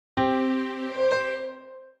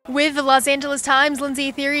With the Los Angeles Times,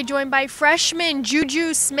 Lindsay Theory joined by freshman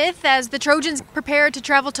JuJu Smith as the Trojans prepare to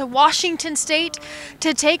travel to Washington State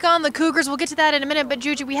to take on the Cougars. We'll get to that in a minute, but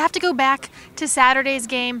JuJu, we have to go back to Saturday's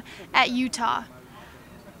game at Utah.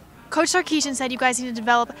 Coach Sarkisian said you guys need to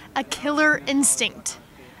develop a killer instinct.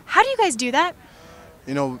 How do you guys do that?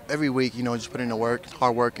 You know, every week, just put in the work,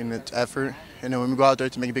 hard work and it's effort. And then when we go out there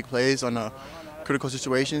to make big plays on critical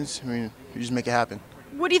situations, you just make it happen.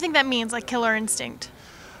 What do you think that means, like killer instinct?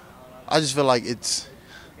 I just feel like it's,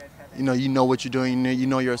 you know what you're doing, you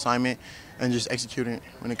know your assignment, and just executing it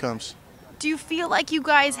when it comes. Do you feel like you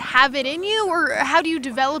guys have it in you, or how do you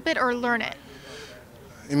develop it or learn it?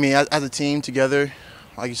 I mean, as a team together,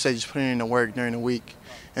 like you said, just putting in the work during the week.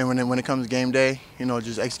 And when it comes game day,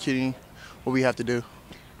 just executing what we have to do.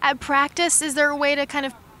 At practice, is there a way to kind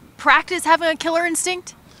of practice having a killer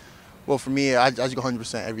instinct? Well, for me, I just go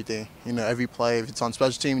 100% everything. Every play, if it's on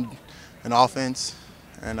special team and offense,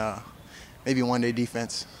 and maybe one day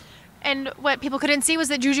defense. And what people couldn't see was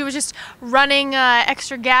that JuJu was just running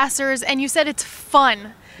extra gassers, and you said it's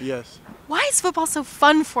fun. Yes. Why is football so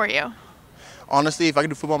fun for you? Honestly, if I could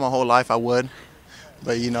do football my whole life, I would.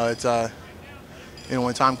 But it's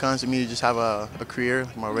when time comes to me to just have a career,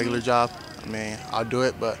 like my regular job, I'll do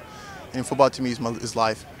it. But football to me is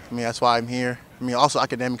life. That's why I'm here. Also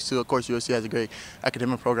academics too. Of course, USC has a great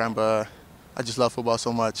academic program, but I just love football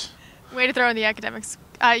so much. Way to throw in the academics.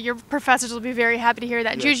 Your professors will be very happy to hear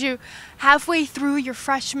that. Yes. JuJu, halfway through your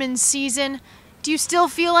freshman season, do you still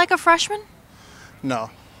feel like a freshman?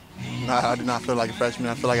 No, I do not feel like a freshman.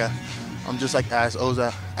 I feel like I'm just like as old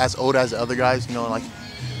as the other guys, like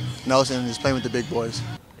Nelson, and just playing with the big boys.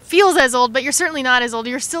 Feels as old, but you're certainly not as old.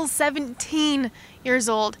 You're still 17 years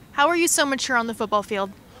old. How are you so mature on the football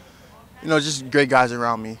field? Just great guys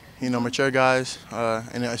around me. Mature guys,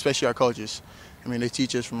 and especially our coaches. They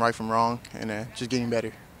teach us from right from wrong, and just getting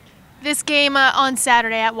better. This game on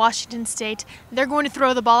Saturday at Washington State, they're going to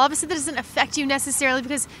throw the ball. Obviously, that doesn't affect you necessarily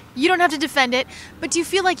because you don't have to defend it, but do you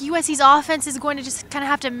feel like USC's offense is going to just kind of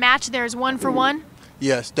have to match theirs one for one?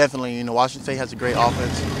 Yes, definitely. Washington State has a great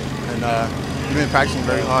offense, and we've been practicing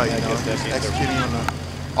very hard, executing on the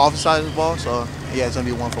offensive side of the ball, so yeah, it's going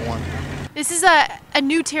to be one for one. This is a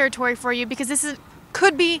new territory for you because this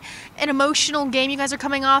could be an emotional game. You guys are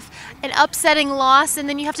coming off an upsetting loss, and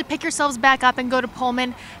then you have to pick yourselves back up and go to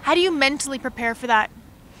Pullman. How do you mentally prepare for that?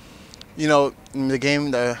 In the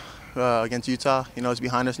game against Utah, it's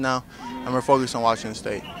behind us now, and we're focused on Washington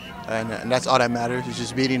State. And that's all that matters, is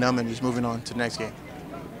just beating them and just moving on to the next game.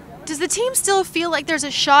 Does the team still feel like there's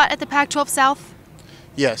a shot at the Pac-12 South?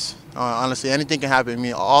 Yes. Honestly, anything can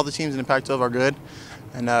happen. All the teams in the Pac-12 are good,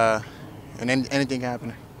 and anything can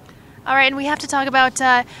happen. All right, and we have to talk about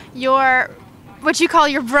what you call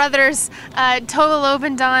your brothers, Tova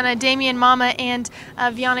Lobendon, Damian Mama, and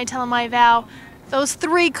Vianney Telemaivau. Those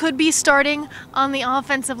three could be starting on the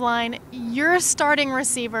offensive line. You're a starting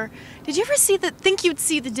receiver. Did you ever think you'd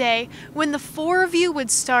see the day when the four of you would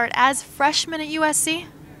start as freshmen at USC?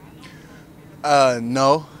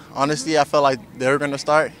 No. Honestly, I felt like they were going to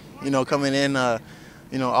start. Coming in,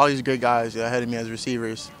 all these great guys ahead of me as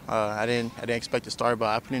receivers. I didn't expect to start, but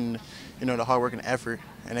I put in, the hard work and effort,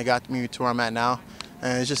 and it got me to where I'm at now.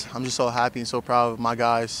 And I'm just so happy and so proud of my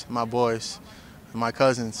guys, my boys, and my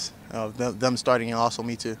cousins, them starting, and also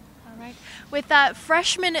me too. All right. With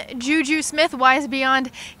freshman JuJu Smith, wise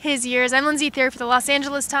beyond his years, I'm Lindsay Theory for the Los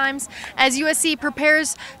Angeles Times as USC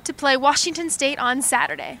prepares to play Washington State on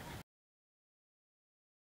Saturday.